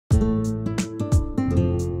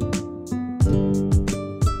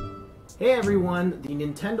Hey everyone, the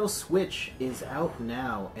Nintendo Switch is out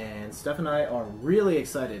now, and Steph and I are really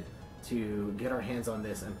excited to get our hands on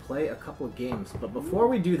this and play a couple of games. But before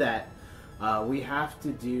we do that, we have to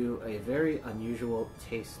do a very unusual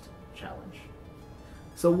taste challenge.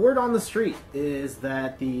 So word on the street is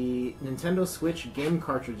that the Nintendo Switch game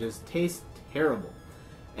cartridges taste terrible.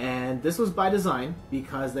 And this was by design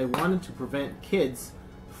because they wanted to prevent kids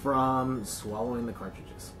from swallowing the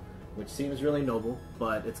cartridges, which seems really noble,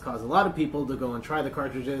 but it's caused a lot of people to go and try the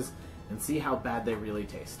cartridges and see how bad they really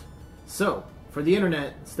taste. So, for the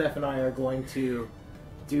internet, Steph and I are going to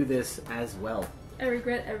do this as well. I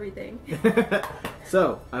regret everything.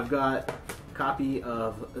 So, I've got a copy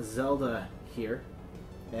of Zelda here,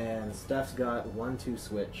 and Steph's got 1-2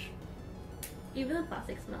 Switch. Even the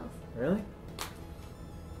plastic smells. Really?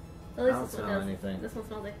 At least I don't this one smell does. anything. This one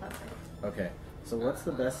smells like plastic. Okay, so what's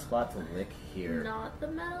the best spot to lick here? Not the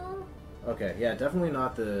metal? Okay, yeah, definitely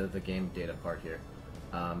not the game data part here.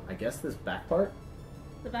 I guess this back part?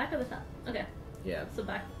 The back or the top? Okay. Yeah. So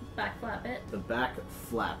back flap it. The back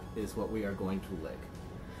flap is what we are going to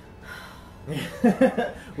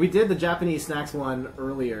lick. We did the Japanese snacks one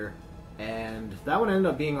earlier, and that one ended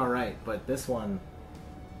up being alright, but this one...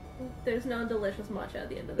 There's no delicious matcha at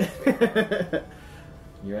the end of this.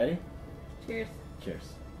 You ready? Cheers.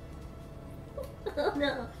 Cheers. Oh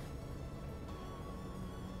no.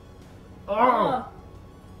 Oh!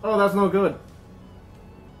 Oh, that's no good.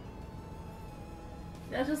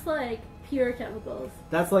 That's just like pure chemicals.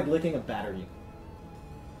 That's like licking a battery.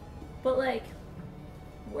 But like,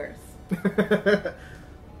 worse. Are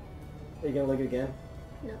you gonna lick it again?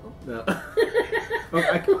 No. No.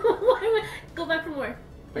 Why would go back for more?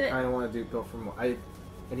 I kind of want to go for more. I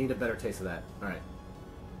need a better taste of that. All right.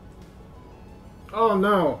 Oh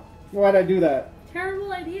no! Why'd I do that?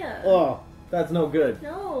 Terrible idea. Oh, that's no good.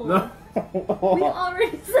 No. No. We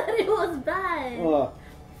already said it was bad. Oh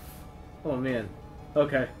man.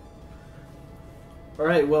 Okay. All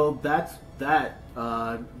right. Well, that's that.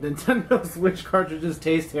 Nintendo Switch cartridges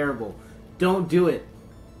taste terrible. Don't do it.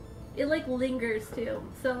 It like lingers too.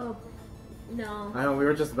 So, no. I know we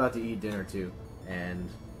were just about to eat dinner too, and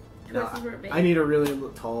Choices were made. I need a really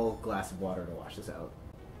tall glass of water to wash this out.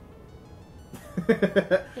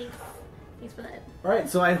 Thanks for that. Alright,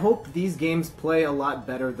 so I hope these games play a lot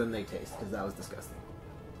better than they taste, because that was disgusting.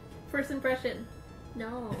 First impression.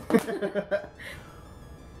 No.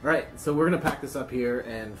 Alright, so we're going to pack this up here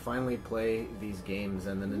and finally play these games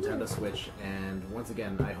and the Nintendo Switch, and once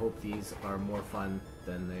again, I hope these are more fun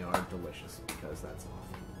than they are delicious, because that's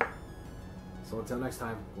awful. So until next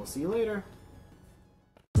time, we'll see you later.